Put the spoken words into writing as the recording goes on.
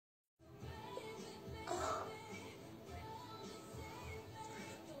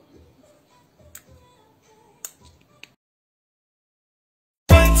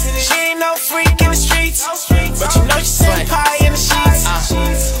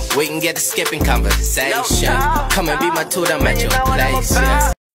We can get to skipping conversation. Come and be my tutor, I'm at your place,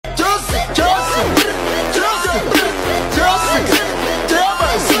 yeah.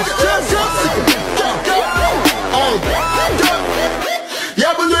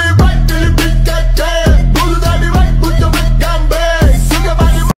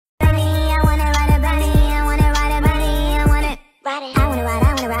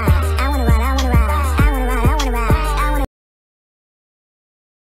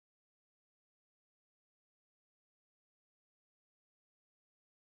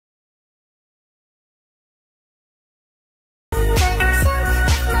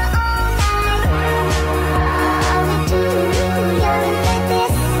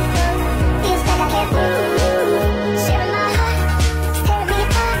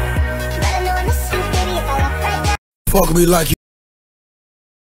 Fuck me like you.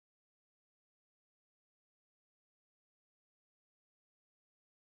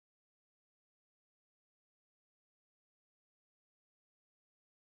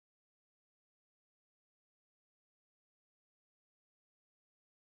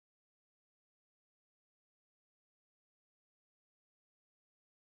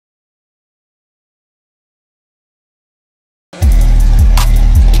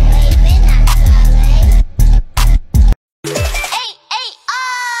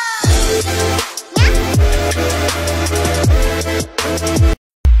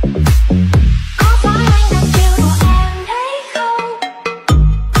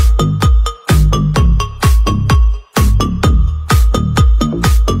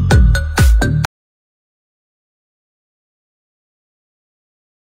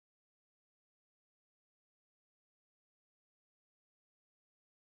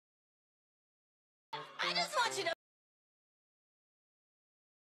 I just want you to.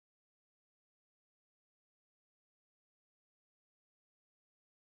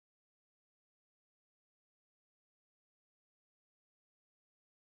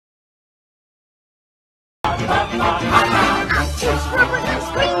 I just rubbers and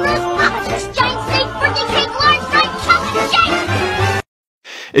screamers, Papa just giant snake, birthday cake, large fried chocolate shake.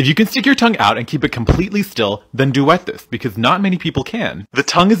 If you can stick your tongue out and keep it completely still, then duet this, because not many people can. The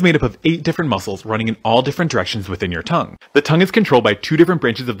tongue is made up of 8 different muscles running in all different directions within your tongue. The tongue is controlled by 2 different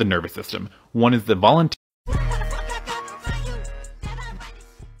branches of the nervous system. One is the voluntary.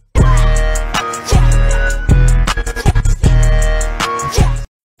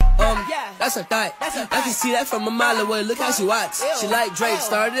 That's a thought. I can see that from a mile away. Look how she walks. She like Drake.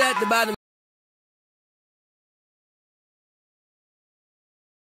 Started at the bottom.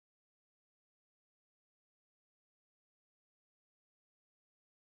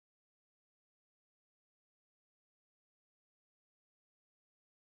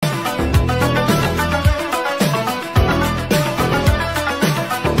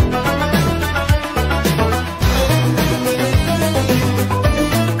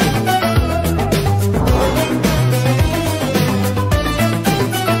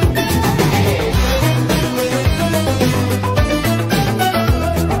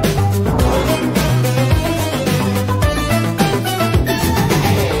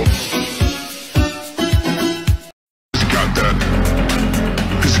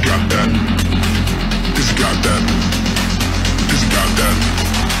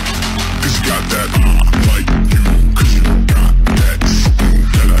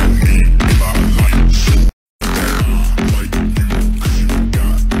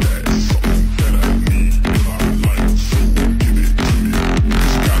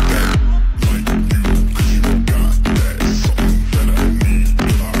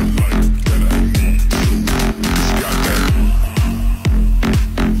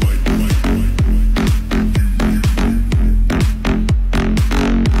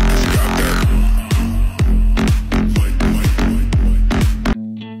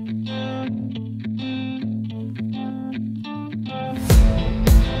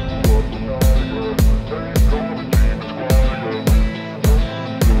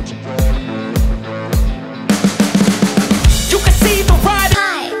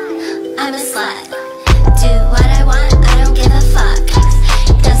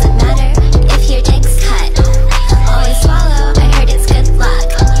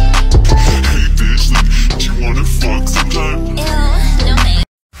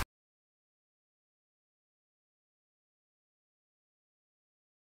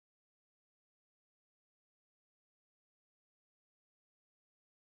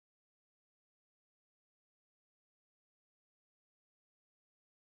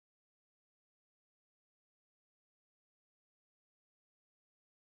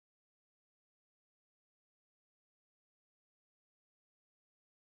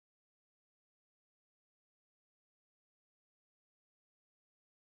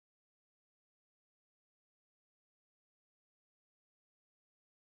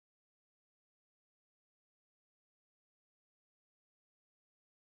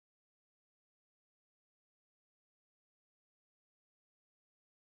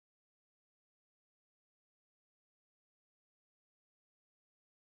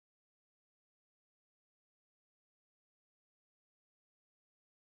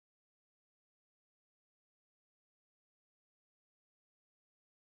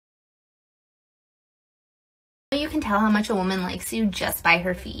 You can tell how much a woman likes you just by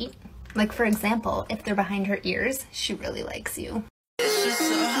her feet. Like, for example, if they're behind her ears, she really likes you. It's just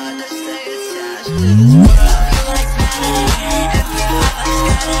so hard to stay attached to this world.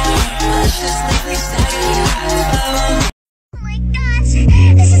 Oh my gosh,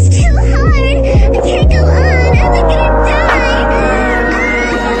 this is too hard. I can't go on. I think I'm dying.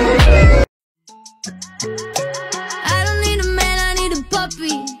 I don't need a man, I need a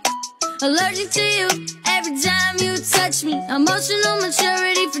puppy. Allergic to you every time you touch me. Emotional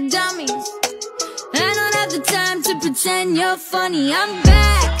maturity for dummies. I don't have the time to pretend you're funny. I'm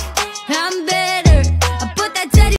back, I'm better.